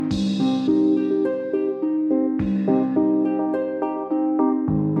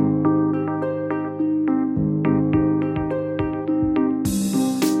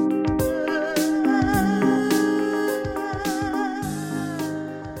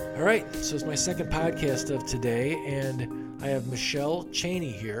All right, so it's my second podcast of today, and I have Michelle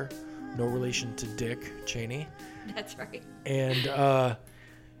Cheney here, no relation to Dick Cheney. That's right. And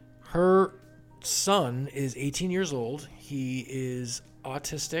her son is 18 years old. He is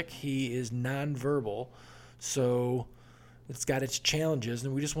autistic. He is nonverbal, so it's got its challenges,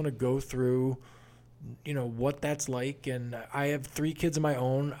 and we just want to go through, what that's like. And I have 3 kids of my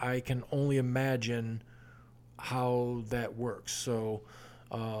own. I can only imagine how that works. So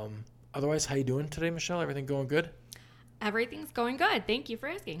otherwise, how you doing today, Michelle? Everything going good? Everything's going good. Thank you for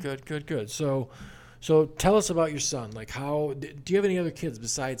asking. Good. So tell us about your son. Like, how do you have any other kids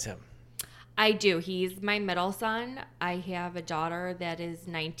besides him? I do. He's my middle son. I have a daughter that is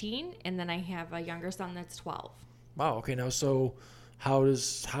 19, and then I have a younger son that's 12. Wow. Okay. Now, so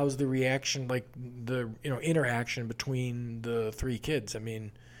how's the reaction, like the interaction between the 3 kids? I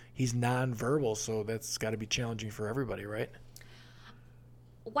mean, he's nonverbal, so that's got to be challenging for everybody, right?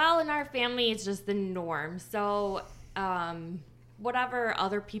 Well, in our family, it's just the norm. So whatever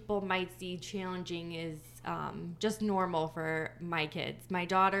other people might see challenging is just normal for my kids. My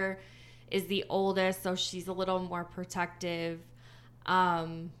daughter is the oldest, so she's a little more protective,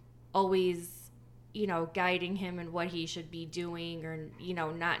 always, guiding him in what he should be doing or,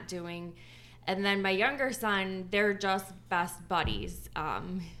 not doing. And then my younger son, they're just best buddies.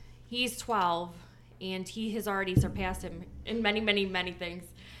 He's 12, and he has already surpassed him in many, many, many things.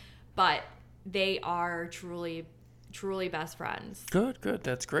 But they are truly, truly best friends. Good.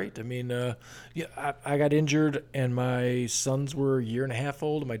 That's great. I mean, I got injured, and my sons were a year and a half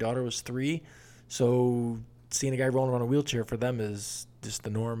old, and my daughter was 3. So seeing a guy rolling around a wheelchair for them is just the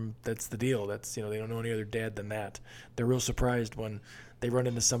norm. That's the deal. That's, they don't know any other dad than that. They're real surprised when they run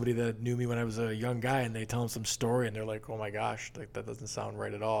into somebody that knew me when I was a young guy, and they tell them some story, and they're like, oh my gosh, like that doesn't sound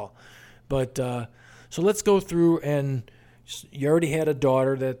right at all. But so let's go through, and you already had a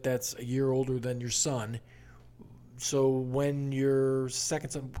daughter that's a year older than your son. So when your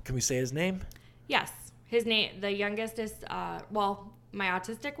second son, can we say his name? Yes. His name, the youngest is, my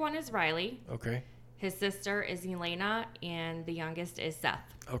autistic one is Riley. Okay. His sister is Elena, and the youngest is Seth.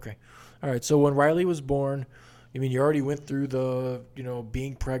 Okay. All right. So when Riley was born, you already went through the,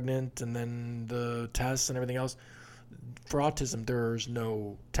 being pregnant and then the tests and everything else. For autism, there's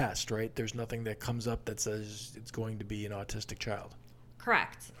no test, right? There's nothing that comes up that says it's going to be an autistic child.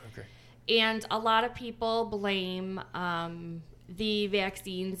 Correct. Okay. And a lot of people blame the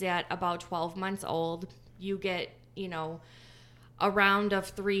vaccines at about 12 months old. You get, a round of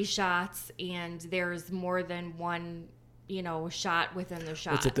 3 shots, and there's more than one, shot within the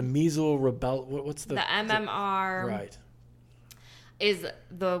shot. What's it, the measles, rubella? What's the MMR? Right. Is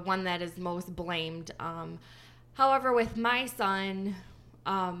the one that is most blamed. However, with my son,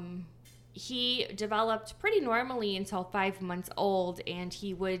 he developed pretty normally until 5 months old, and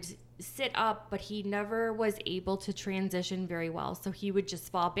he would sit up, but he never was able to transition very well, so he would just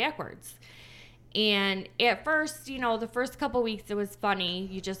fall backwards. And at first, the first couple weeks, it was funny.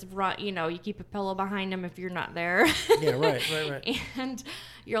 You just run, you keep a pillow behind him if you're not there. Yeah, right. And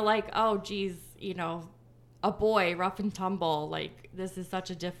you're like, oh, geez, a boy, rough and tumble. Like, this is such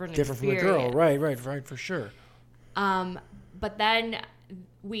a different from the girl. Right, for sure. But then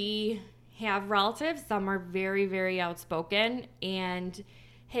we have relatives. Some are very, very outspoken, and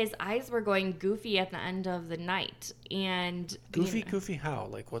his eyes were going goofy at the end of the night. And goofy how?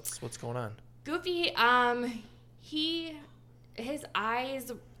 Like, what's going on? Goofy, his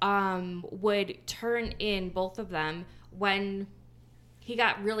eyes would turn in, both of them, when he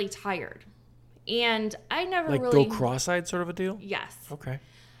got really tired. And I never really... Like go cross-eyed sort of a deal? Yes. Okay.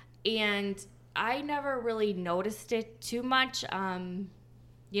 And I never really noticed it too much. I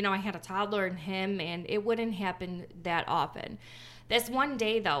had a toddler and him, and it wouldn't happen that often. This one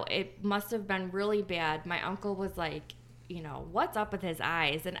day, though, it must have been really bad. My uncle was like, what's up with his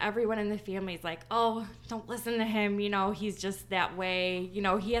eyes? And everyone in the family is like, oh, don't listen to him. He's just that way.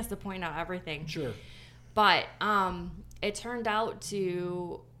 He has to point out everything. Sure. But it turned out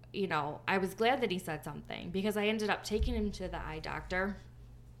to, I was glad that he said something, because I ended up taking him to the eye doctor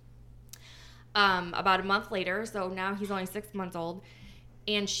about a month later. So now he's only 6 months old.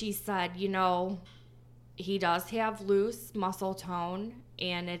 And she said, he does have loose muscle tone,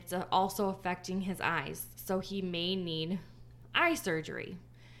 and it's also affecting his eyes. So he may need eye surgery.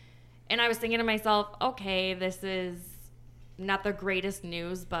 And I was thinking to myself, okay, this is not the greatest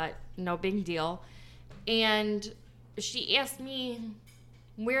news, but no big deal. And she asked me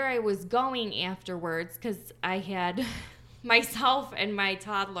where I was going afterwards, because I had myself and my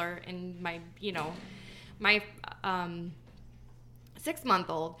toddler and my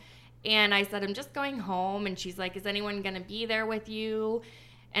 6-month-old. And I said, I'm just going home. And she's like, is anyone going to be there with you?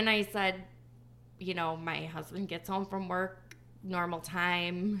 And I said, my husband gets home from work, normal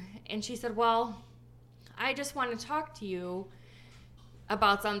time. And she said, well, I just want to talk to you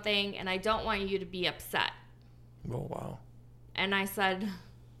about something, and I don't want you to be upset. Oh, wow. And I said,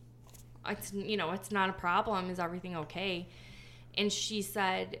 it's not a problem. Is everything okay? And she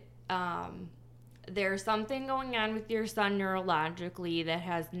said, there's something going on with your son neurologically that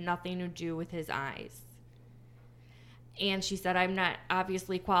has nothing to do with his eyes. And she said, I'm not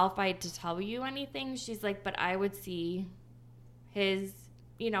obviously qualified to tell you anything. She's like, but I would see his,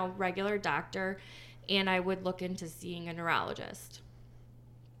 regular doctor, and I would look into seeing a neurologist.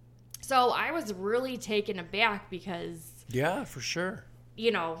 So I was really taken aback because... Yeah, for sure.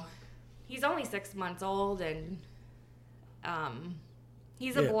 He's only 6 months old, and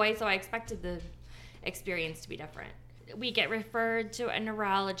he's a boy, so I expected the experience to be different. We get referred to a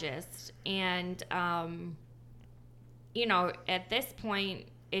neurologist, and, at this point,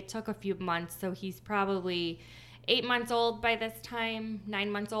 it took a few months, so he's probably 8 months old by this time,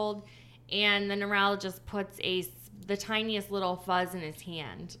 9 months old, and the neurologist puts the tiniest little fuzz in his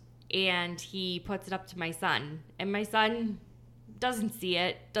hand, and he puts it up to my son, and my son doesn't see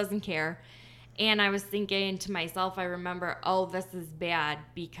it, doesn't care. And I was thinking to myself, I remember, oh, this is bad,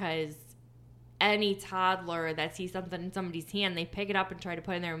 because any toddler that sees something in somebody's hand, they pick it up and try to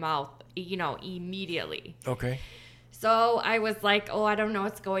put it in their mouth, immediately. Okay. So I was like, oh, I don't know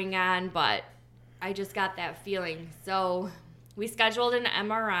what's going on, but I just got that feeling. So we scheduled an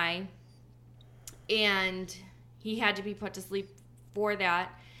MRI, and he had to be put to sleep for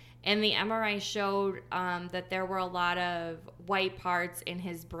that. And the MRI showed that there were a lot of white parts in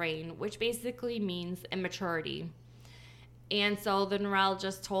his brain, which basically means immaturity. And so the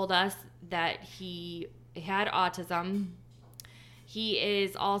neurologist told us that he had autism. He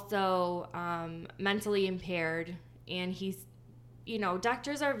is also mentally impaired. And he's,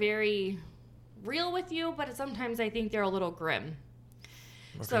 doctors are very real with you, but sometimes I think they're a little grim.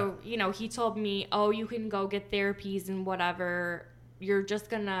 Okay. So, he told me, oh, you can go get therapies and whatever. You're just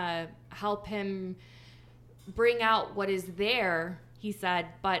going to help him bring out what is there, he said,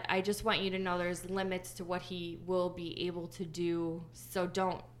 but I just want you to know there's limits to what he will be able to do, so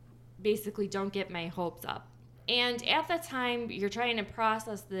don't get my hopes up. And at the time, you're trying to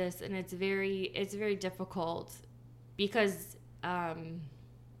process this, and it's very difficult because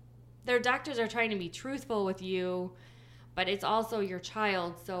their doctors are trying to be truthful with you, but it's also your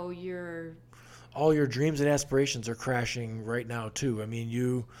child, so all your dreams and aspirations are crashing right now too. I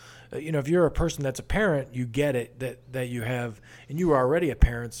mean, if you're a person that's a parent, you get it that you have, and you were already a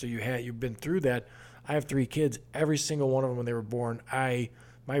parent, so you've been through that. I have 3 kids. Every single one of them, when they were born,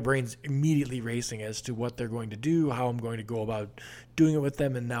 my brain's immediately racing as to what they're going to do, how I'm going to go about doing it with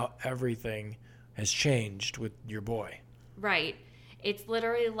them, and now everything has changed with your boy. Right. It's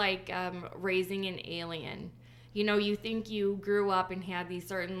literally like raising an alien. You think you grew up and had these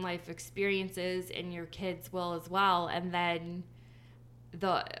certain life experiences, and your kids will as well, and then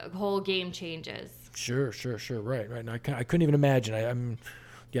the whole game changes. Sure. Right. Now, I couldn't even imagine.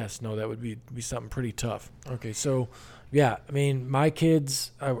 That would be something pretty tough. Okay, so, yeah, I mean, my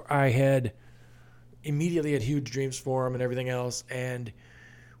kids, I had immediately had huge dreams for them and everything else, and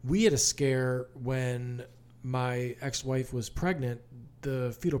we had a scare when my ex-wife was pregnant.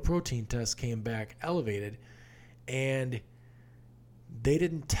 The fetal protein test came back elevated, and they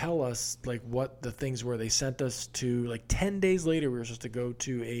didn't tell us what the things were. They sent us to 10 days later. We were supposed to go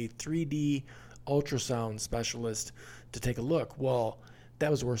to a 3D ultrasound specialist to take a look. Well, that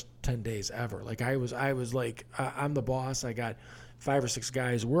was the worst 10 days ever. I was like, I'm the boss. I got 5 or 6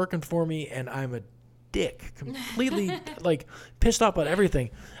 guys working for me, and I'm a dick, completely pissed off about everything.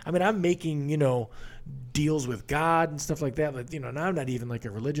 I mean, I'm making deals with God and stuff like that. And I'm not even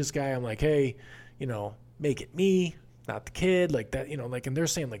a religious guy. I'm like, hey, make it me, not the kid, that, and they're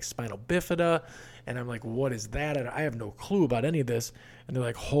saying spinal bifida, and I'm like, what is that? And I have no clue about any of this. And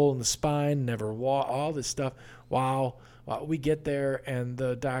they're hole in the spine, never walk, all this stuff. Wow. We get there, and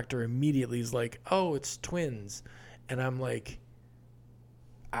the doctor immediately is like, oh, it's twins. And I'm like,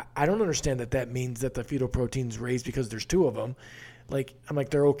 I don't understand that means that the fetal protein's raised because there's 2 of them. I'm like,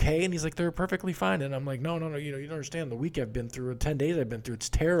 they're okay? And he's like, they're perfectly fine. And I'm like, no, you don't understand the week I've been through, 10 days I've been through, it's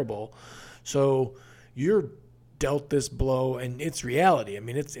terrible. So you're dealt this blow, and it's reality. I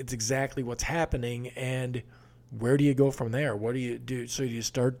mean, it's exactly what's happening, and where do you go from there? What do you do? So do you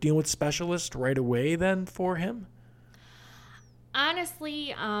start dealing with specialists right away then for him?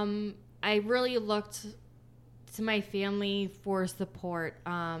 Honestly, I really looked to my family for support.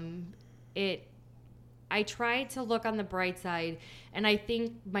 I tried to look on the bright side, and I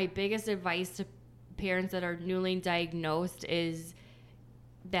think my biggest advice to parents that are newly diagnosed is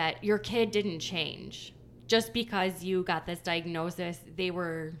that your kid didn't change just because you got this diagnosis.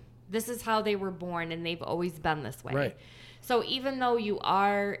 This is how they were born, and they've always been this way. Right. So even though you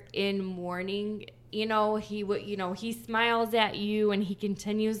are in mourning, he smiles at you and he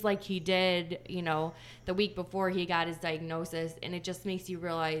continues like he did, the week before he got his diagnosis. And it just makes you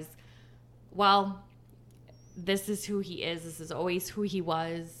realize, well, this is who he is. This is always who he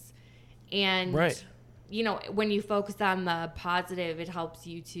was. And, right. When you focus on the positive, it helps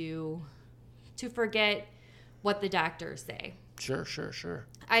you to forget what the doctors say. Sure.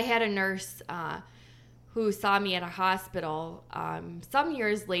 I had a nurse who saw me at a hospital some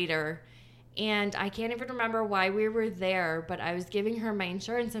years later, and I can't even remember why we were there, but I was giving her my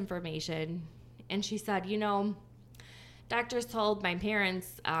insurance information, and she said, doctors told my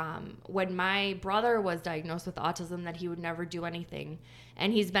parents when my brother was diagnosed with autism that he would never do anything,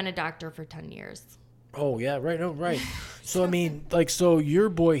 and he's been a doctor for 10 years. Oh, yeah, right. Oh, right. So, I mean, so your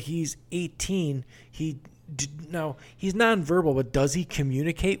boy, he's 18. Now, he's nonverbal, but does he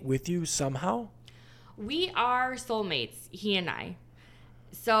communicate with you somehow? We are soulmates, he and I.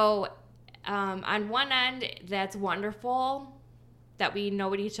 So, on one end, that's wonderful that we know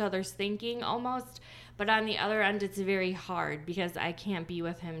what each other's thinking almost. But on the other end, it's very hard because I can't be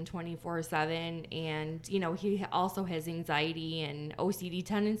with him 24/7. And, he also has anxiety and OCD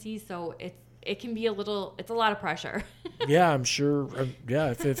tendencies. So it can be it's a lot of pressure. Yeah, I'm sure.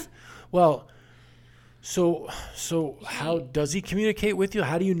 Yeah. So how does he communicate with you?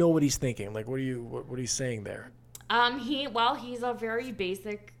 How do you know what he's thinking? Like, what he's saying there? He's a very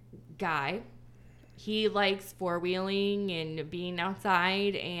basic guy. He likes four-wheeling and being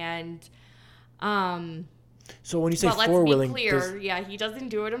outside and, so when you say but four-wheeling, let's be clear, he doesn't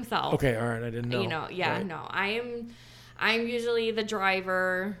do it himself. Okay, all right, I didn't know. Right. No, I'm usually the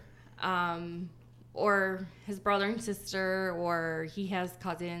driver, or his brother and sister, or he has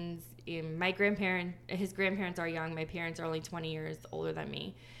cousins. His grandparents are young. My parents are only 20 years older than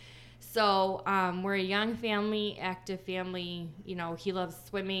me. So we're a young family, active family. He loves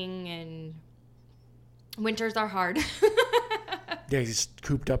swimming, and winters are hard. Yeah, he's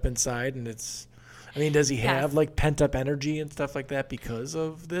cooped up inside, and does he have like pent up energy and stuff like that because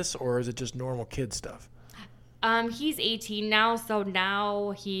of this, or is it just normal kid stuff? He's 18 now, so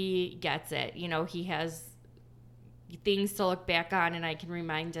now he gets it. He has things to look back on, and I can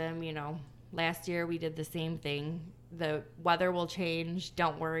remind him, last year we did the same thing. The weather will change,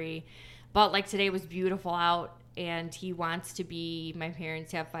 don't worry. But like today was beautiful out, and he wants to be, my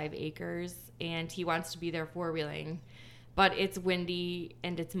parents have 5 acres, and he wants to be there four-wheeling. But it's windy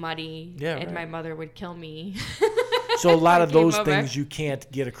and it's muddy, and right. My mother would kill me. So a lot of those things you can't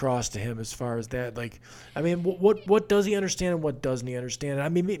get across to him as far as that. Like, what does he understand and what doesn't he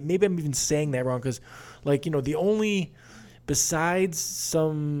understand? Maybe I'm even saying that wrong because, the only, besides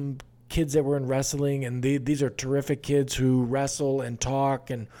some kids that were in wrestling, and these are terrific kids who wrestle and talk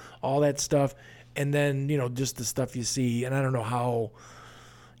and all that stuff, and then, just the stuff you see, and I don't know how,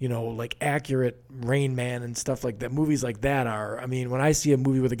 accurate Rain Man and stuff like that, movies like that are. When I see a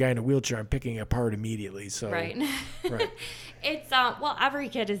movie with a guy in a wheelchair, I'm picking it apart immediately. So right. Right. It's every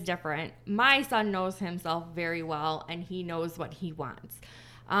kid is different. My son knows himself very well, and he knows what he wants.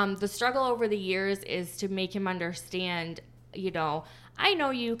 The struggle over the years is to make him understand, I know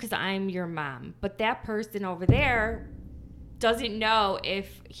you because I'm your mom, but that person over there doesn't know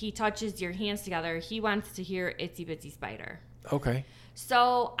if he touches your hands together, he wants to hear Itsy Bitsy Spider. Okay.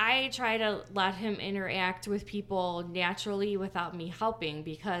 So I try to let him interact with people naturally without me helping,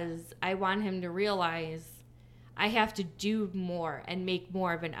 because I want him to realize I have to do more and make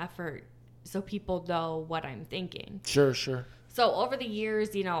more of an effort so people know what I'm thinking. Sure. So over the years,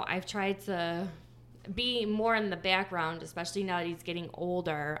 I've tried to be more in the background, especially now that he's getting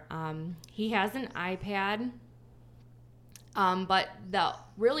older. He has an iPad, but the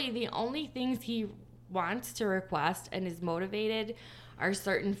only things he wants to request and is motivated are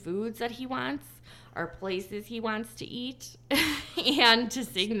certain foods that he wants, or places he wants to eat, and to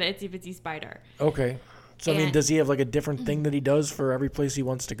sing the Itsy Bitsy Spider. Okay. So, does he have like a different thing that he does for every place he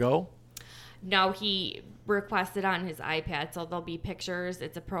wants to go? No, he requested on his iPad, so there'll be pictures.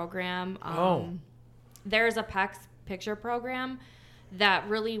 It's a program. There's a PEX picture program that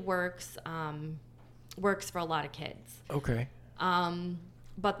really works for a lot of kids. Okay.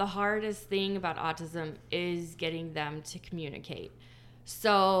 But the hardest thing about autism is getting them to communicate.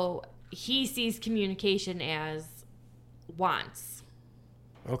 So he sees communication as wants.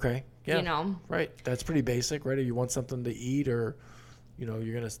 Okay. Yeah. Right. That's pretty basic, right? If you want something to eat, or,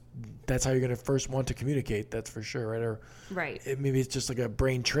 that's how you're gonna first want to communicate. That's for sure, right? Or Right. maybe it's just like a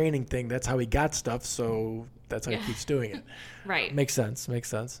brain training thing. That's how he got stuff, so that's how he keeps doing it. Right. Makes sense.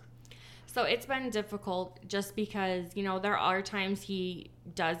 So it's been difficult just because, there are times he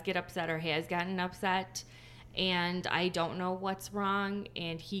does get upset or has gotten upset, and I don't know what's wrong,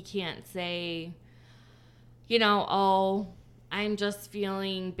 and he can't say, oh, I'm just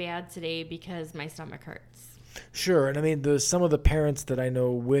feeling bad today because my stomach hurts. Sure. And I mean, some of the parents that I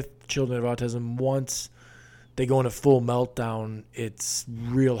know with children of autism, once they go in a full meltdown, it's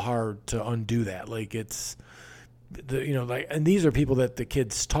real hard to undo that. Like it's, and these are people that the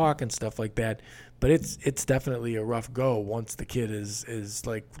kids talk and stuff like that, but it's definitely a rough go once the kid is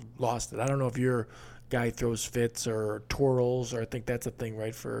like lost it. I don't know if your guy throws fits or twirls, or I think that's a thing,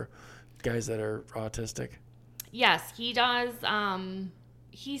 right, for guys that are autistic. Yes, he does.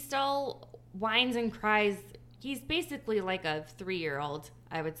 He still whines and cries. He's basically like a 3-year-old,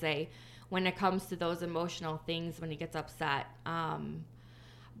 I would say, when it comes to those emotional things when he gets upset.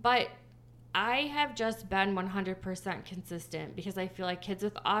 But I have just been 100% consistent because I feel like kids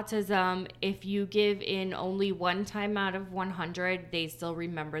with autism, if you give in only one time out of 100, they still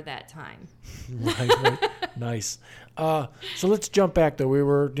remember that time. Right. Nice. So let's jump back though.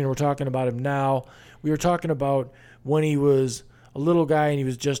 We're talking about him now. We were talking about when he was a little guy and he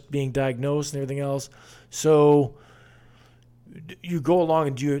was just being diagnosed and everything else. So you go along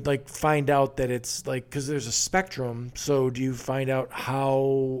and do you like find out that it's like, because there's a spectrum. So do you find out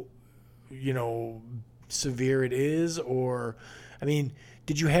how severe it is? Or, I mean,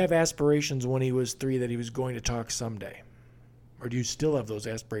 did you have aspirations when he was 3 that he was going to talk someday? Or do you still have those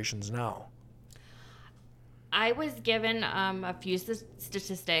aspirations now? I was given a few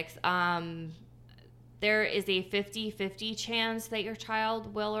statistics. There is a 50-50 chance that your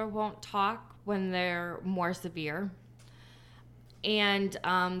child will or won't talk when they're more severe. And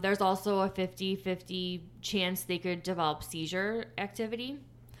there's also a 50-50 chance they could develop seizure activity.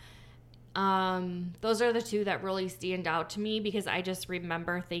 Those are the two that really stand out to me because I just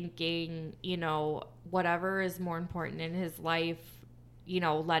remember thinking, whatever is more important in his life,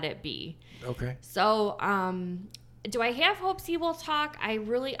 let it be. Okay. So, do I have hopes he will talk? I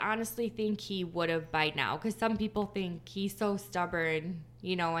really honestly think he would have by now because some people think he's so stubborn.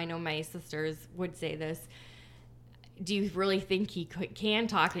 I know my sisters would say this. Do you really think he can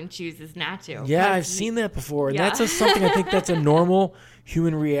talk and chooses not to? Yeah, I've seen that before. And that's something I think that's a normal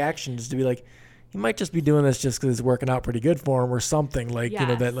human reaction, is to be like, he might just be doing this just because it's working out pretty good for him or something. Like,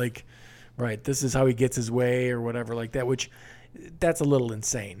 that like, right, this is how he gets his way or whatever like that, which that's a little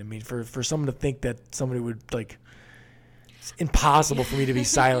insane. I mean, for someone to think that somebody would like, it's impossible for me to be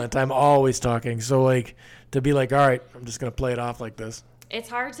silent. I'm always talking. So like to be like, all right, I'm just going to play it off like this. It's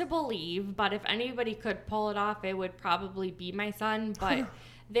hard to believe, but if anybody could pull it off, it would probably be my son. But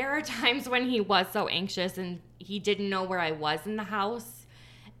there are times when he was so anxious and he didn't know where I was in the house.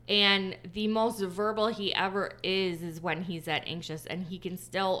 And the most verbal he ever is when he's that anxious. And he can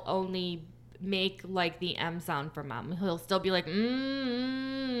still only make like the M sound for mom. He'll still be like,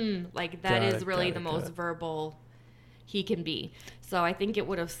 like that is really the most verbal he can be. So I think it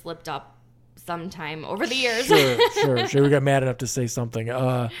would have slipped up sometime over the years. Sure. We got mad enough to say something.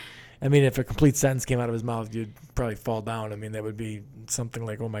 I mean, if a complete sentence came out of his mouth, you'd probably fall down. I mean, that would be something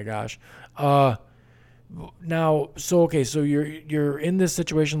like, oh my gosh. Now, so you're in this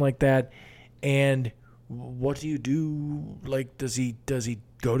situation like that, and what do you do? Like, does he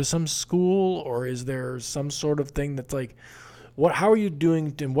go to some school, or is there some sort of thing that's like, how are you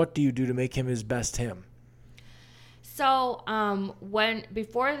doing, and what do you do to make him his best him? So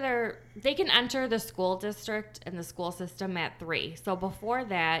before they can enter the school district and the school system at 3. So before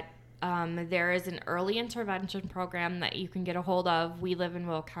that, there is an early intervention program that you can get a hold of. We live in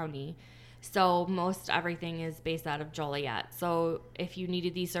Will County. So most everything is based out of Joliet. So if you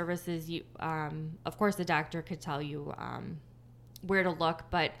needed these services, you, of course, the doctor could tell you where to look.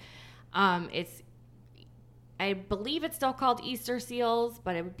 But I believe it's still called Easter Seals,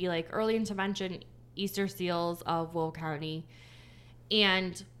 but it would be like early intervention Easter Seals of Will County.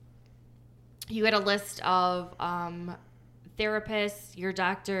 And you get a list of therapists. Your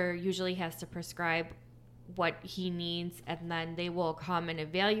doctor usually has to prescribe what he needs, and then they will come and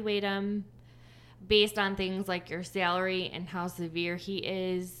evaluate him based on things like your salary and how severe he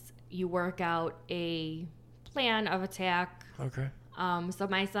is. You work out a plan of attack. Okay. So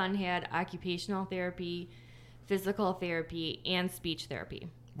my son had occupational therapy, physical therapy, and speech therapy.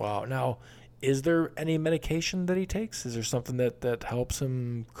 Wow. Now, is there any medication that he takes? Is there something that helps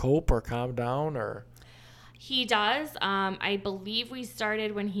him cope or calm down? Or he does. I believe we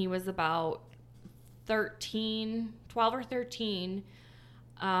started when he was about 12 or 13.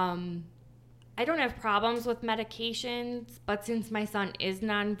 I don't have problems with medications, but since my son is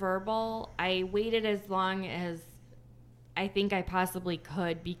nonverbal, I waited as long as I think I possibly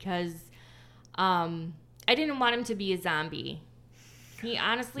could because I didn't want him to be a zombie. He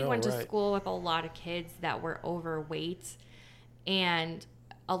honestly went to school with a lot of kids that were overweight and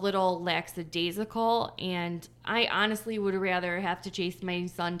a little lackadaisical, and I honestly would rather have to chase my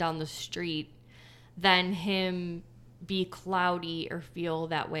son down the street than him be cloudy or feel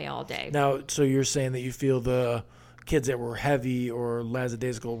that way all day. Now, so you're saying that you feel the kids that were heavy or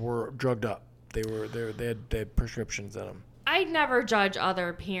lackadaisical were drugged up. They had prescriptions in them. I never judge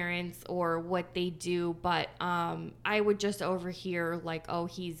other parents or what they do, but I would just overhear like, oh,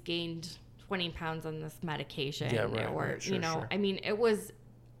 he's gained 20 pounds on this medication. Yeah, right. Sure, sure. I mean,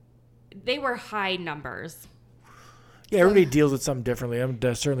 they were high numbers. Yeah, everybody deals with something differently. I'm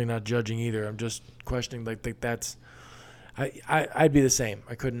certainly not judging either. I'm just questioning, like that's, I'd be the same.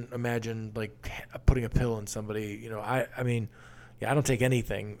 I couldn't imagine like putting a pill in somebody. I mean, I don't take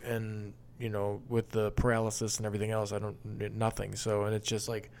anything, and with the paralysis and everything else, I don't nothing. So, and it's just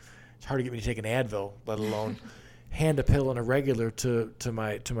like it's hard to get me to take an Advil, let alone hand a pill in a regular to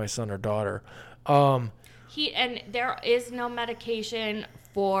my son or daughter. And there is no medication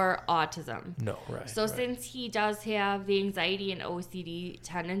for autism. No, right. So since he does have the anxiety and OCD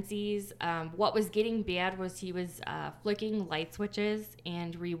tendencies, what was getting bad was he was flicking light switches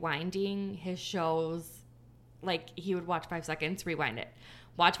and rewinding his shows. Like he would watch 5 seconds, rewind it.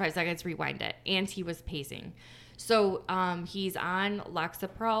 Watch 5 seconds, rewind it. And he was pacing. So he's on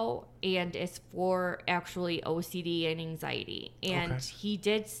Lexapro, and it's for actually OCD and anxiety. And he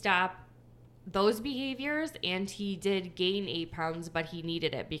did stop those behaviors, and he did gain 8 pounds, but he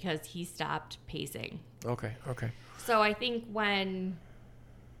needed it because he stopped pacing. Okay. So I think when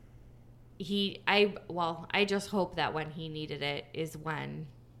I just hope that when he needed it is when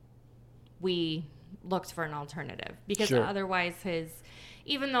we looked for an alternative, because otherwise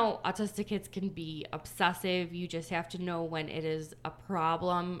even though autistic kids can be obsessive, you just have to know when it is a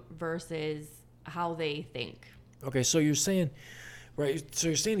problem versus how they think. Okay, so you're saying, right? So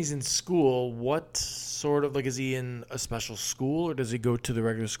you're saying he's in school. What sort of, like, is he in a special school, or does he go to the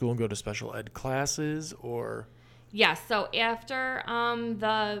regular school and go to special ed classes, or? Yes. So after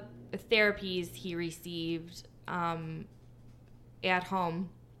the therapies he received at home,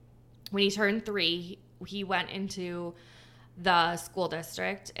 when he turned 3, he went into the school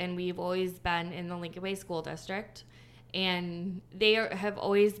district, and we've always been in the Lincoln Way School District, and they have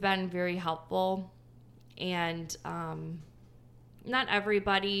always been very helpful, and not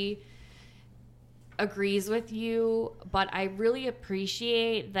everybody agrees with you, but I really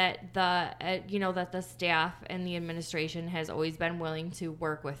appreciate that that the staff and the administration has always been willing to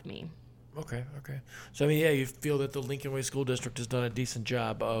work with me. Okay. So I mean, you feel that the Lincoln Way School District has done a decent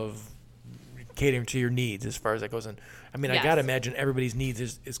job of catering to your needs as far as that goes. And I mean, yes. I gotta imagine everybody's needs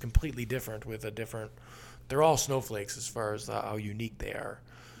is completely different with a different. They're all snowflakes as far as how unique they are.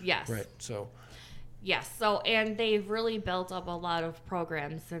 Yes. Right. So. Yes. So, and they've really built up a lot of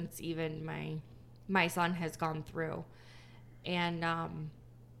programs since even my son has gone through, and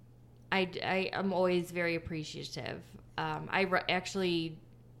I am always very appreciative. I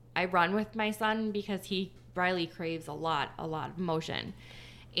run with my son because Riley craves a lot of motion.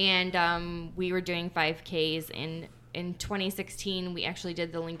 And we were doing 5Ks. In 2016, we actually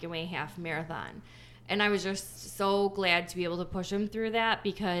did the Lincoln Way Half Marathon. And I was just so glad to be able to push him through that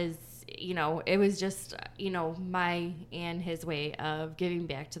because, it was just, my and his way of giving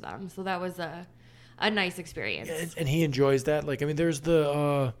back to them. So that was a nice experience. Yeah, and he enjoys that. Like, I mean, there's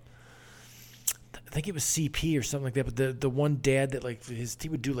the... I think it was CP or something like that, but the one dad that he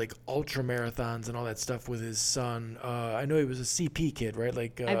would do like ultra marathons and all that stuff with his son. I know he was a CP kid, right?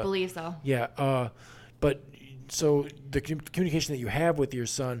 Like I believe so. Yeah. But so the communication that you have with your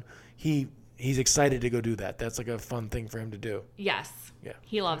son, he's excited to go do that. That's like a fun thing for him to do. Yes. Yeah.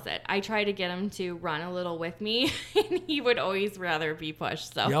 He loves it. I try to get him to run a little with me, and he would always rather be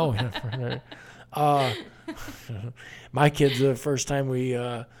pushed. So. Oh, yeah. My kids, the first time we.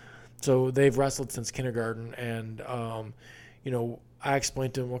 So they've wrestled since kindergarten, and, I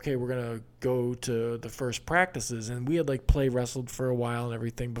explained to them, okay, we're going to go to the first practices, and we had, play wrestled for a while and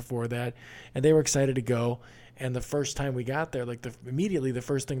everything before that, and they were excited to go, and the first time we got there, immediately the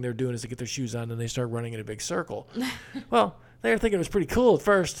first thing they're doing is to get their shoes on, and they start running in a big circle. Well, they were thinking it was pretty cool at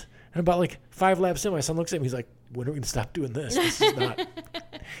first, and about, 5 laps in, my son looks at me, he's like, when are we going to stop doing this? This is not...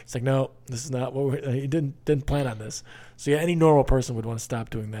 It's like, no, this is not what he didn't plan on this. So yeah, any normal person would want to stop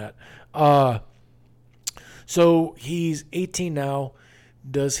doing that. So he's 18 now.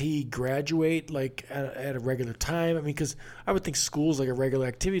 Does he graduate like at a regular time? I mean, because I would think school's like a regular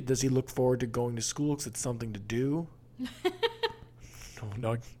activity. Does he look forward to going to school because it's something to do?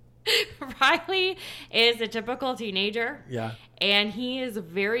 No. Riley is a typical teenager. Yeah. And he is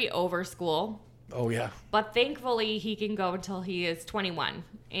very over school. Oh, yeah. But thankfully, he can go until he is 21.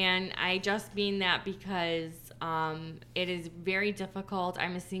 And I just mean that because it is very difficult.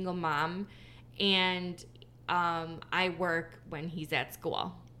 I'm a single mom, and I work when he's at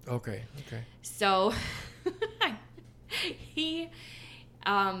school. Okay. So he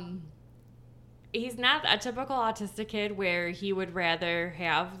he's not a typical autistic kid where he would rather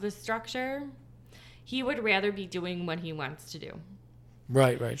have the structure. He would rather be doing what he wants to do.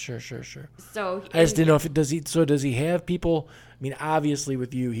 Right. Sure. So I just didn't know if does he have people? I mean, obviously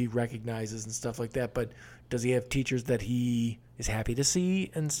with you, he recognizes and stuff like that, but does he have teachers that he is happy to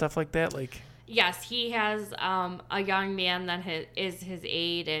see and stuff like that? Like, yes, he has a young man that is his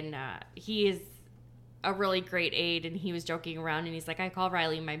aide, and he is a really great aide. And he was joking around, and he's like, I call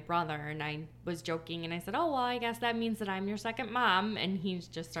Riley my brother. And I was joking, and I said, oh, well, I guess that means that I'm your second mom. And he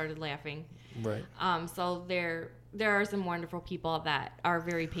just started laughing. Right. So there are some wonderful people that are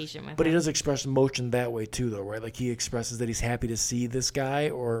very patient with him. But he does express emotion that way too, though, right? Like he expresses that he's happy to see this guy,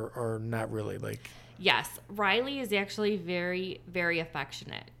 or not really. Like, yes, Riley is actually very, very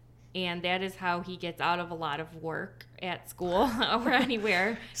affectionate. And that is how he gets out of a lot of work at school or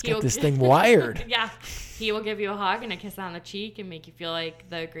anywhere. He's got this thing wired. Yeah. He will give you a hug and a kiss on the cheek and make you feel like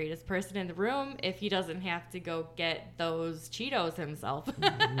the greatest person in the room if he doesn't have to go get those Cheetos himself.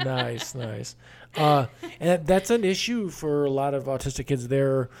 Nice. And that's an issue for a lot of autistic kids.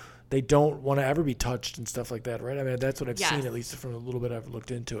 They don't want to ever be touched and stuff like that, right? I mean, that's what I've seen, at least from a little bit I've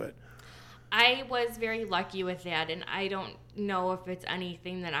looked into it. I was very lucky with that, and I don't know if it's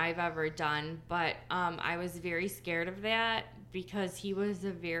anything that I've ever done, but I was very scared of that because he was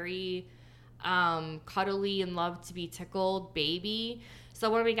a very cuddly and loved to be tickled baby. So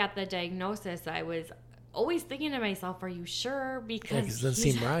when we got the diagnosis, I was always thinking to myself, are you sure? Because it doesn't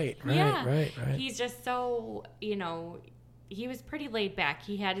seem right. Right. He's just so, he was pretty laid back.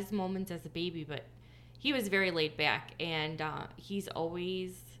 He had his moments as a baby, but he was very laid back, and he's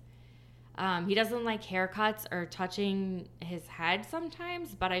always... he doesn't like haircuts or touching his head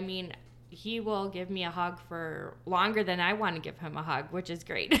sometimes, but I mean, he will give me a hug for longer than I want to give him a hug, which is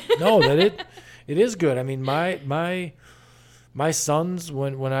great. No, it is good. I mean, my sons,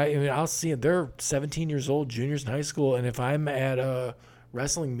 I'll see them, they're 17 years old, juniors in high school, and if I'm at a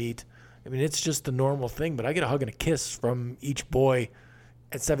wrestling meet, I mean, it's just the normal thing, but I get a hug and a kiss from each boy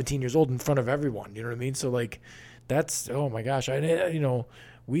at 17 years old in front of everyone. You know what I mean? So like, that's, oh my gosh,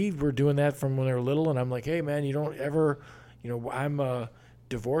 we were doing that from when they were little, and I'm like, hey, man, you don't ever, I'm a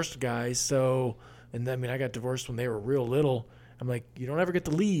divorced guy, so, and I mean, I got divorced when they were real little. I'm like, you don't ever get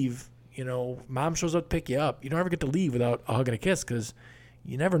to leave, mom shows up to pick you up. You don't ever get to leave without a hug and a kiss because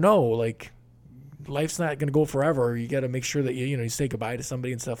you never know, like, life's not going to go forever. You got to make sure that, you say goodbye to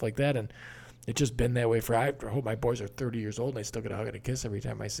somebody and stuff like that, and it's just been that way I hope my boys are 30 years old and I still get a hug and a kiss every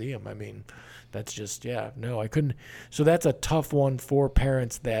time I see them. I mean, that's just, I couldn't. So that's a tough one for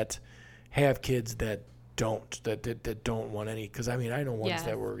parents that have kids that don't want any. Because, I mean, I know ones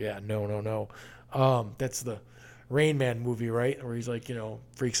that were, no. That's the Rain Man movie, right? Where he's like,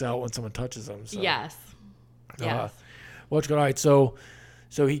 freaks out when someone touches him. So. Yes. Well, it's good. All right. So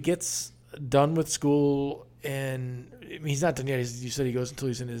he gets done with school, and I mean, he's not done yet. You said he goes until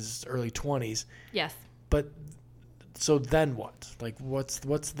he's in his early 20s. Yes. But so then what? Like, what's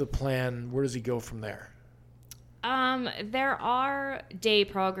the plan? Where does he go from there? There are day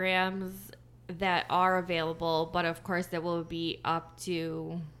programs that are available, but of course it will be up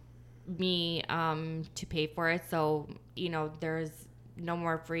to me to pay for it. So, there's no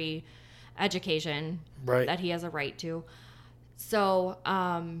more free education that he has a right to. So,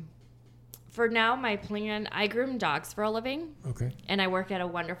 for now, my plan, I groom dogs for a living. Okay. And I work at a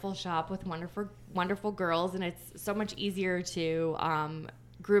wonderful shop with wonderful girls, and it's so much easier to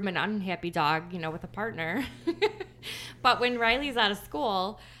groom an unhappy dog, with a partner. But when Riley's out of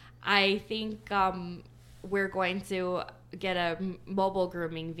school, I think we're going to get a mobile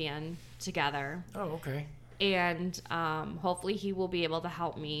grooming van together. Oh, okay. And hopefully he will be able to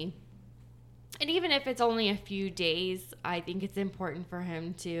help me. And even if it's only a few days, I think it's important for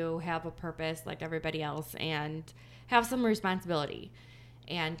him to have a purpose like everybody else and have some responsibility.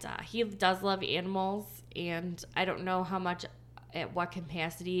 And he does love animals, and I don't know how much, at what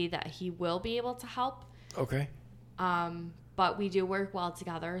capacity that he will be able to help. Okay. But we do work well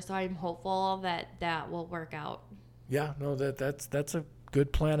together, so I'm hopeful that will work out. Yeah, no, that's a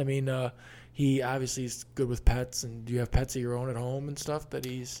good plan. I mean, he obviously is good with pets, and do you have pets of your own at home and stuff that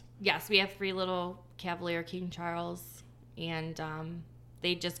he's? Yes, we have 3 little Cavalier King Charles, and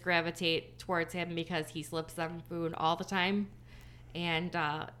they just gravitate towards him because he slips them food all the time, and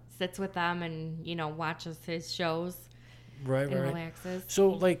sits with them and watches his shows. Right, and right. Relaxes. So,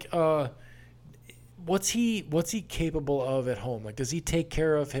 like, what's he capable of at home? Like, does he take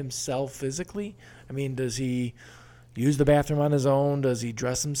care of himself physically? I mean, does he use the bathroom on his own? Does he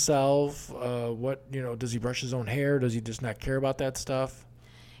dress himself? Does he brush his own hair? Does he just not care about that stuff?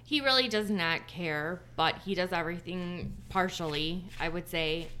 He really does not care, but he does everything partially, I would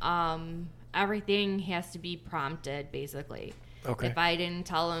say. Everything has to be prompted, basically. Okay. If I didn't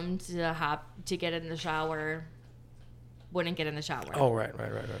tell him to get in the shower, wouldn't get in the shower. Oh, right.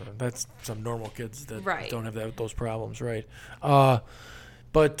 That's some normal kids that Right. don't have those problems, right?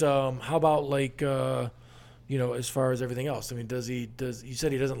 But how about like, as far as everything else? I mean, you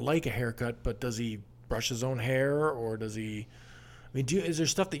said he doesn't like a haircut, but does he brush his own hair, or does he? I mean, is there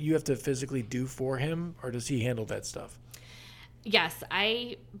stuff that you have to physically do for him, or does he handle that stuff? Yes,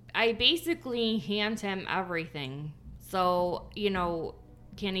 I basically hand him everything. So,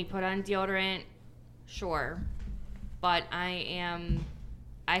 can he put on deodorant? Sure. But I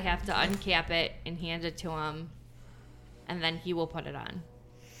have to uncap it and hand it to him, and then he will put it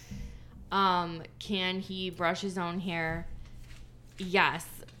on. Can he brush his own hair? Yes,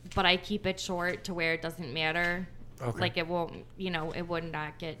 but I keep it short to where it doesn't matter. Okay. Like it won't, it would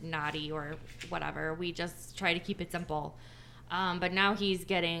not get naughty or whatever. We just try to keep it simple. But now he's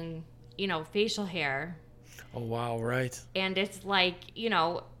getting, facial hair. Oh, wow, right. And it's like,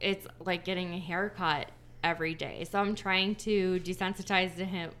 it's like getting a haircut every day. So I'm trying to desensitize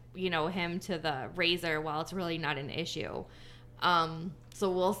him to the razor while it's really not an issue.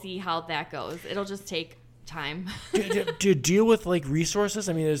 So we'll see how that goes. It'll just take time. do you deal with like resources?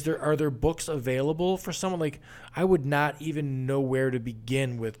 I mean, are there books available for someone? Like, I would not even know where to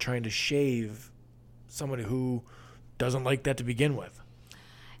begin with trying to shave somebody who doesn't like that to begin with.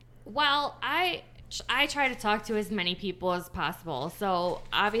 Well, I try to talk to as many people as possible. So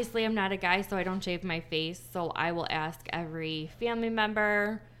obviously I'm not a guy, so I don't shave my face. So I will ask every family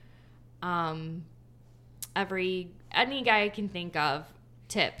member, any guy I can think of,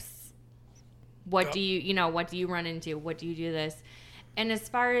 tips. What do you run into? What do you do this? And as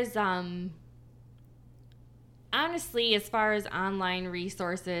far as honestly, as far as online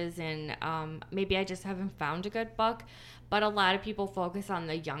resources and maybe I just haven't found a good book, but a lot of people focus on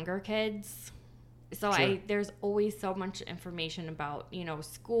the younger kids. So Sure. There's always so much information about,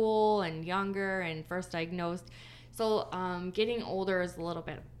 school and younger and first diagnosed. So getting older is a little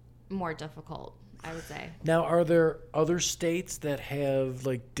bit more difficult, I would say. Now, are there other states that have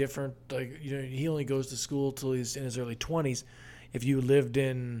like different, like, he only goes to school till he's in his early 20s. If you lived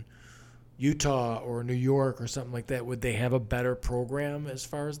in Utah or New York or something like that, would they have a better program as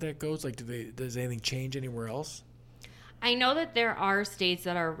far as that goes? Like, does anything change anywhere else? I know that there are states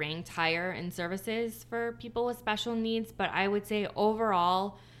that are ranked higher in services for people with special needs, but I would say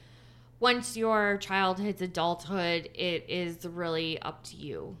overall, once your child hits adulthood, it is really up to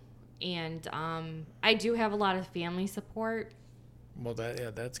you. And I do have a lot of family support. Well,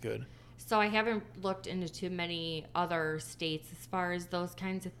 that's good. So I haven't looked into too many other states as far as those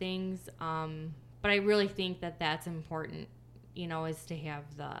kinds of things. But I really think that that's important, is to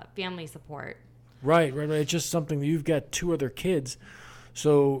have the family support. Right. It's just something that you've got 2 other kids,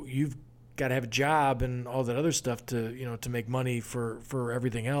 so you've got to have a job and all that other stuff to make money for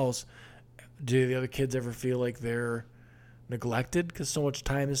everything else. Do the other kids ever feel like they're neglected because so much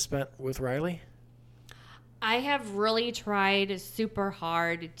time is spent with Riley? I have really tried super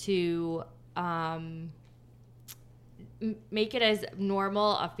hard to make it as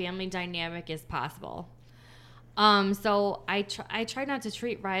normal a family dynamic as possible. So I try not to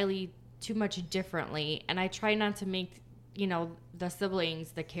treat Riley too much differently, and I try not to make the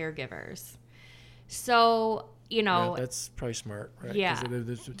siblings the caregivers. So Yeah, that's probably smart, right? 'Cause Yeah.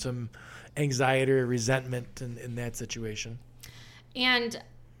 there's some anxiety or resentment in that situation. And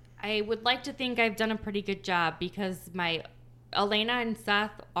I would like to think I've done a pretty good job because my Elena and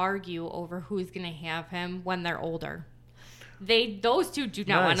Seth argue over who's going to have him when they're older. Those 2 do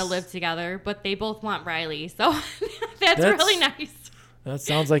not want to Nice. live together, but they both want Riley. So that's really nice. That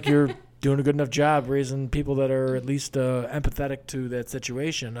sounds like you're doing a good enough job raising people that are at least empathetic to that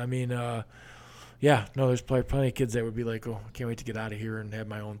situation. I mean, there's probably plenty of kids that would be like, oh, I can't wait to get out of here and have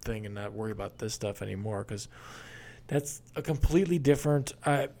my own thing and not worry about this stuff anymore, because that's a completely different,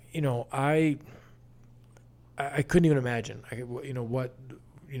 I couldn't even imagine, what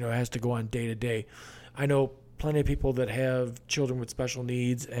has to go on day to day. I know plenty of people that have children with special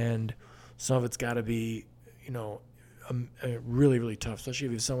needs, and some of it's got to be, really, really tough, especially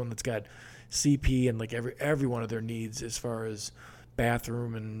if you have someone that's got CP and like every one of their needs as far as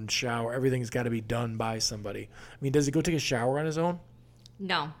bathroom and shower, everything's got to be done by somebody. I mean, does he go take a shower on his own?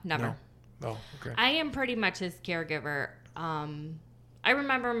 No, never. No. Oh, okay. I am pretty much his caregiver. I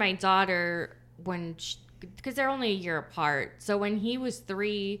remember my daughter because they're only a year apart. So when he was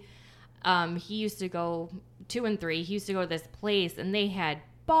 3, he used to go 2 and 3. He used to go to this place, and they had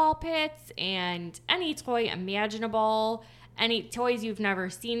ball pits and any toy imaginable, any toys you've never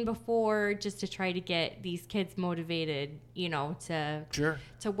seen before, just to try to get these kids motivated,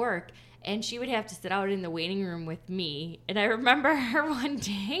 to work. And she would have to sit out in the waiting room with me. And I remember her one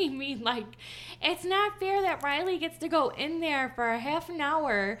day being like, it's not fair that Riley gets to go in there for a half an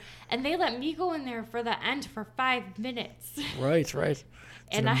hour and they let me go in there for the end for 5 minutes. Right. It's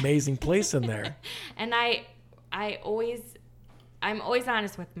an amazing place in there. And I'm always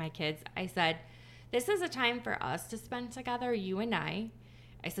honest with my kids. I said, this is a time for us to spend together, you and I.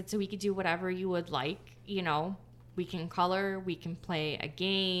 I said, so we could do whatever you would like, We can color, we can play a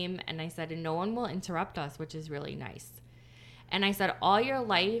game. And I said, and no one will interrupt us, which is really nice. And I said, all your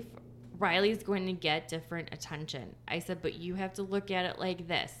life, Riley's going to get different attention. I said, but you have to look at it like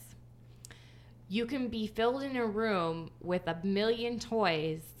this. You can be filled in a room with 1 million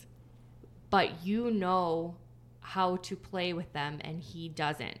toys, but you know how to play with them, and he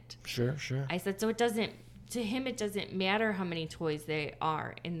doesn't. Sure. I said, so to him, it doesn't matter how many toys they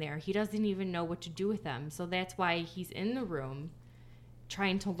are in there. He doesn't even know what to do with them. So that's why he's in the room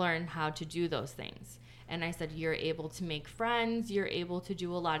trying to learn how to do those things. And I said, you're able to make friends. You're able to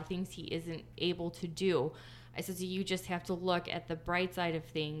do a lot of things he isn't able to do. I said, so you just have to look at the bright side of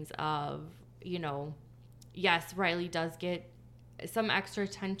things of, yes, Riley does get some extra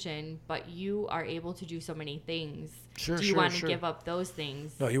attention, but you are able to do so many things. Sure. Do you want to give up those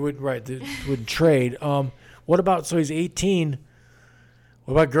things? No, you wouldn't. Right, wouldn't trade. What about? So he's 18.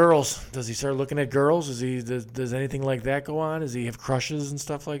 What about girls? Does he start looking at girls? Does anything like that go on? Does he have crushes and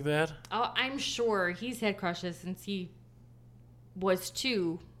stuff like that? Oh, I'm sure he's had crushes since he was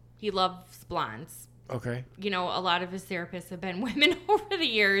 2. He loves blondes. Okay. A lot of his therapists have been women over the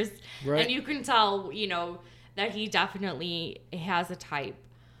years, right. And you can tell, that he definitely has a type.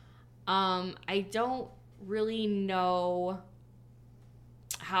 I don't really know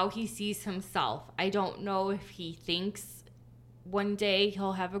how he sees himself. I don't know if he thinks one day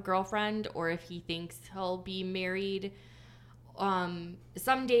he'll have a girlfriend or if he thinks he'll be married.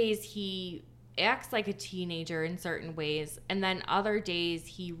 Some days he acts like a teenager in certain ways, and then other days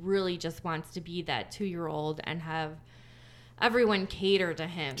he really just wants to be that 2-year-old and have everyone cater to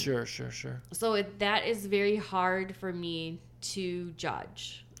him. Sure. So that is very hard for me to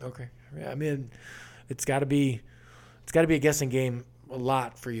judge. Okay. Yeah, I mean, it's got to be a guessing game a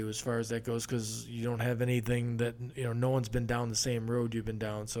lot for you as far as that goes, because you don't have anything that, no one's been down the same road you've been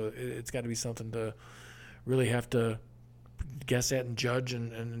down. So it's got to be something to really have to guess at and judge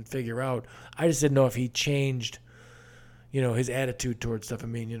and figure out. I just didn't know if he changed, his attitude towards stuff. I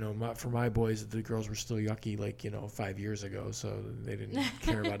mean, for my boys, the girls were still yucky 5 years ago, so they didn't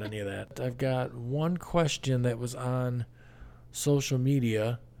care about any of that. I've got one question that was on social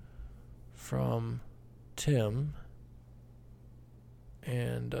media from Tim.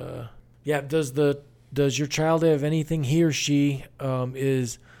 And, does your child have anything he or she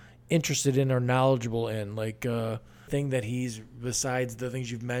is interested in or knowledgeable in? Thing that he's, besides the things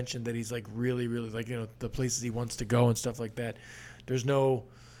you've mentioned, that he's really, really the places he wants to go and stuff like that. He's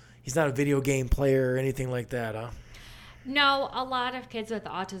not a video game player or anything like that, huh? No, a lot of kids with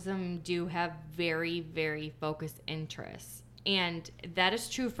autism do have very, very focused interests. And that is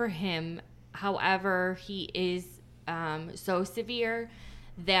true for him. However, he is so severe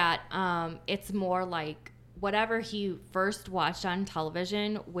that it's more like whatever he first watched on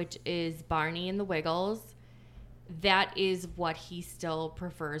television, which is Barney and the Wiggles, that is what he still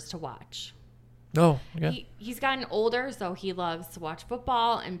prefers to watch. Oh, yeah. He's gotten older, so he loves to watch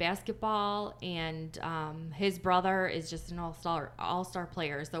football and basketball, and his brother is just an all-star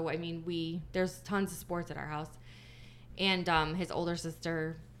player. So, I mean, there's tons of sports at our house. And his older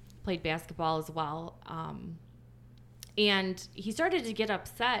sister played basketball as well. And he started to get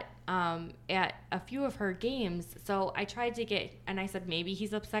upset at a few of her games. So I tried to and I said maybe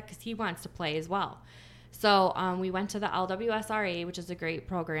he's upset because he wants to play as well. So we went to the LWSRA, which is a great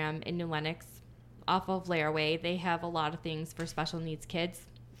program in New Lenox off of Laraway. They have a lot of things for special needs kids.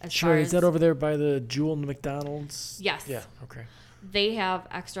 Sure. Is that over there by the Jewel and McDonald's? Yes. Yeah. Okay. They have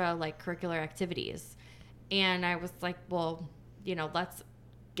extra curricular activities. And I was like, well, let's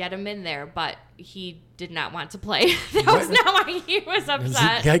get him in there, but he did not want to play. That was not why he was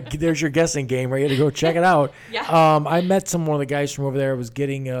upset. There's your guessing game, right? You had to go check it out. Yeah. I met one of the guys from over there. I was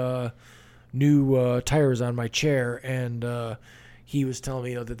getting new tires on my chair, and he was telling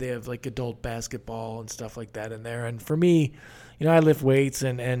me, that they have like adult basketball and stuff like that in there. And for me, I lift weights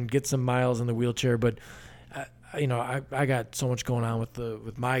and get some miles in the wheelchair, but I got so much going on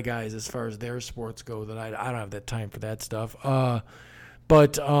with my guys as far as their sports go that I don't have that time for that stuff.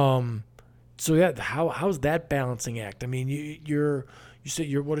 So yeah, how's that balancing act? I mean, you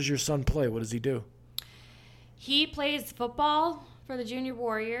said what does your son play? What does he do? He plays football for the Junior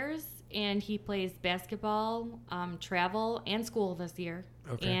Warriors, and he plays basketball, travel, and school this year.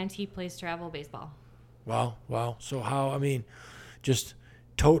 Okay. And he plays travel baseball. Wow. So just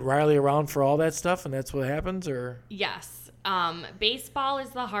tote Riley around for all that stuff, and that's what happens, or? Yes. Baseball is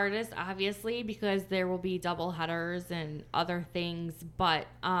the hardest, obviously, because there will be double headers and other things, but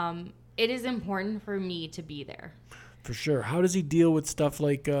it is important for me to be there. For sure. How does he deal with stuff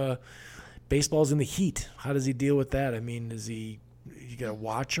like baseball's in the heat? How does he deal with that? I mean, you got to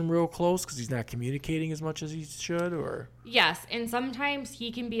watch him real close because he's not communicating as much as he should, or? Yes, and sometimes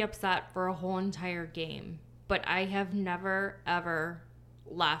he can be upset for a whole entire game, but I have never, ever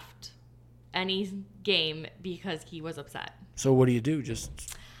left any game because he was upset. So what do you do?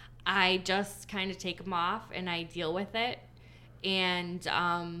 I just kind of take him off and I deal with it. And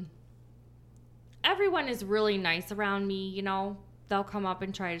everyone is really nice around me, They'll come up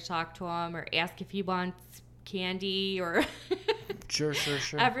and try to talk to him or ask if he wants candy or... Sure.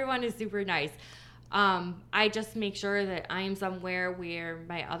 Everyone is super nice. I just make sure that I am somewhere where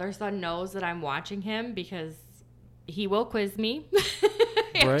my other son knows that I'm watching him because he will quiz me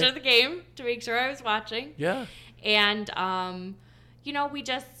after the game to make sure I was watching. Yeah. And, I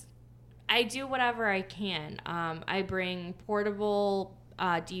do whatever I can. I bring portable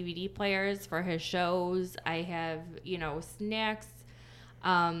DVD players for his shows. I have, snacks.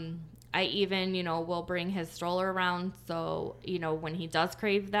 I even, will bring his stroller around. So, when he does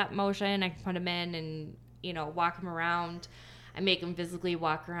crave that motion, I can put him in and, walk him around. I make him physically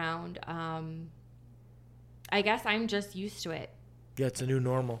walk around. I guess I'm just used to it. Yeah, it's a new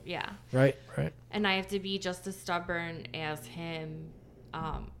normal. Yeah. Right. And I have to be just as stubborn as him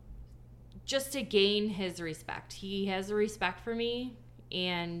just to gain his respect. He has a respect for me,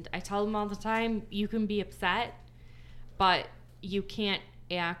 and I tell him all the time, you can be upset, but you can't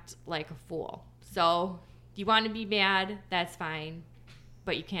act like a fool. So you want to be mad, that's fine,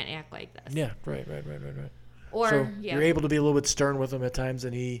 but you can't act like this. Yeah, right. Or, so you're able to be a little bit stern with him at times,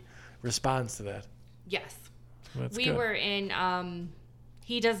 and he responds to that. Yes. That's we good. were in,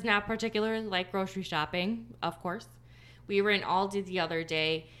 he does not particularly like grocery shopping, of course. We were in Aldi the other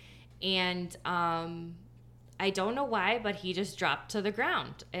day, and I don't know why, but he just dropped to the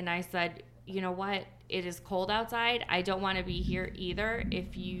ground. And I said, you know what? It is cold outside. I don't want to be here either.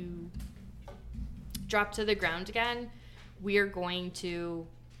 If you drop to the ground again, we're going to,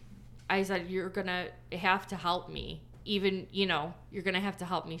 I said, you're going to have to help me. Even, you're going to have to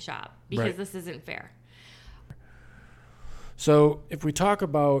help me shop because this isn't fair. So if we talk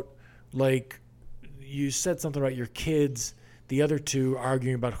about, like, you said something about your kids, the other two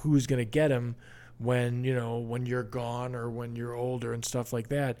arguing about who's going to get him when you're gone or when you're older and stuff like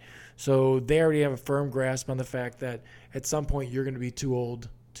that. So they already have a firm grasp on the fact that at some point you're going to be too old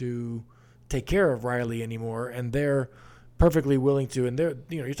to take care of Riley anymore, and they're perfectly willing to. And they're,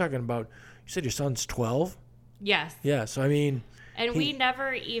 you're talking about, you said your son's 12? Yes. Yeah, so I mean. And we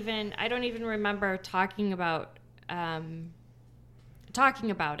never even, I don't even remember talking about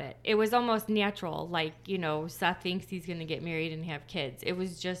it. It was almost natural. Like, Seth thinks he's going to get married and have kids. It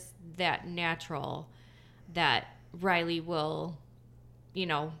was just that natural that Riley will,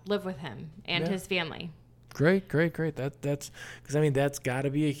 live with him and his family. Great. That's because, that's got to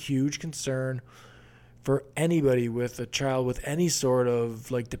be a huge concern for anybody with a child with any sort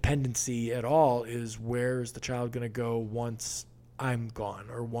of, like, dependency at all, is where's the child going to go once I'm gone,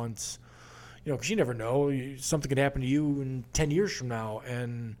 or once, because you never know. Something could happen to you in 10 years from now,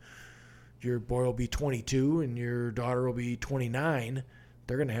 and your boy will be 22 and your daughter will be 29.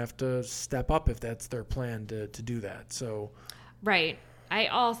 They're going to have to step up if that's their plan to do that. So, right. I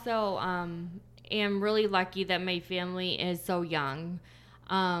also am really lucky that my family is so young.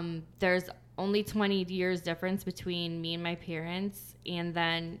 There's only 20 years difference between me and my parents, and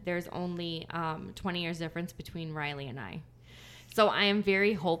then there's only 20 years difference between Riley and I. So I am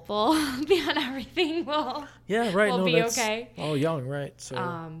very hopeful that everything will be okay. All young, right? So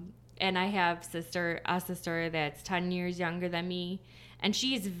and I have a sister that's 10 years younger than me, and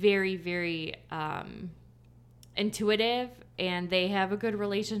she's very, very intuitive, and they have a good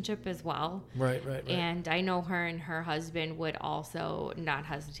relationship as well. Right. And I know her and her husband would also not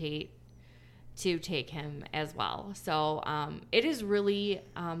hesitate to take him as well. So it is really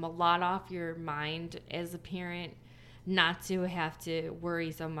a lot off your mind as a parent not to have to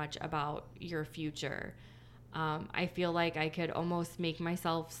worry so much about your future. I feel like I could almost make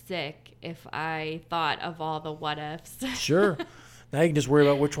myself sick if I thought of all the what ifs. Sure. Now you can just worry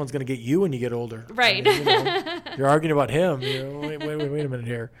about which one's going to get you when you get older. Right. I mean, you're arguing about him. Wait a minute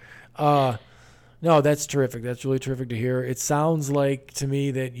here. No, that's terrific. That's really terrific to hear. It sounds like to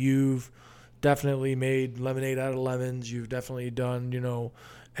me that you've definitely made lemonade out of lemons. You've definitely done,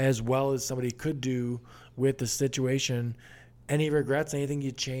 as well as somebody could do with the situation. Any regrets? Anything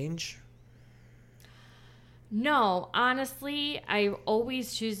you'd change? No, honestly, I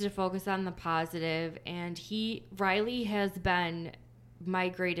always choose to focus on the positive, and Riley has been my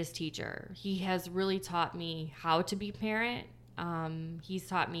greatest teacher. He has really taught me how to be a parent. He's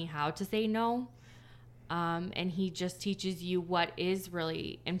taught me how to say no. And he just teaches you what is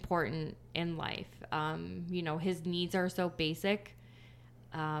really important in life. His needs are so basic.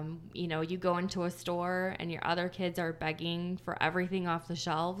 You go into a store and your other kids are begging for everything off the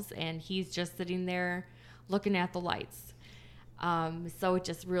shelves, and he's just sitting there looking at the lights. So it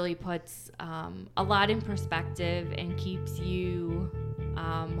just really puts a lot in perspective and keeps you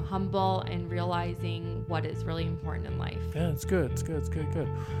humble and realizing what is really important in life. Yeah, it's good. It's good.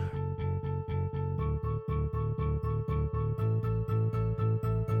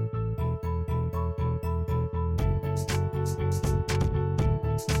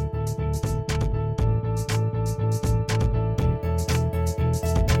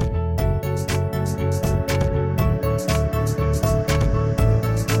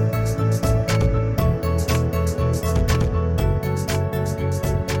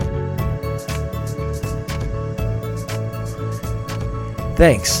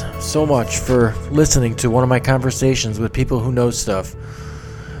 Thanks so much for listening to one of my conversations with people who know stuff.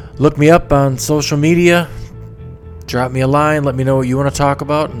 Look me up on social media. Drop me a line. Let me know what you want to talk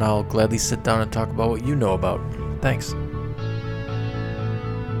about, and I'll gladly sit down and talk about what you know about. Thanks.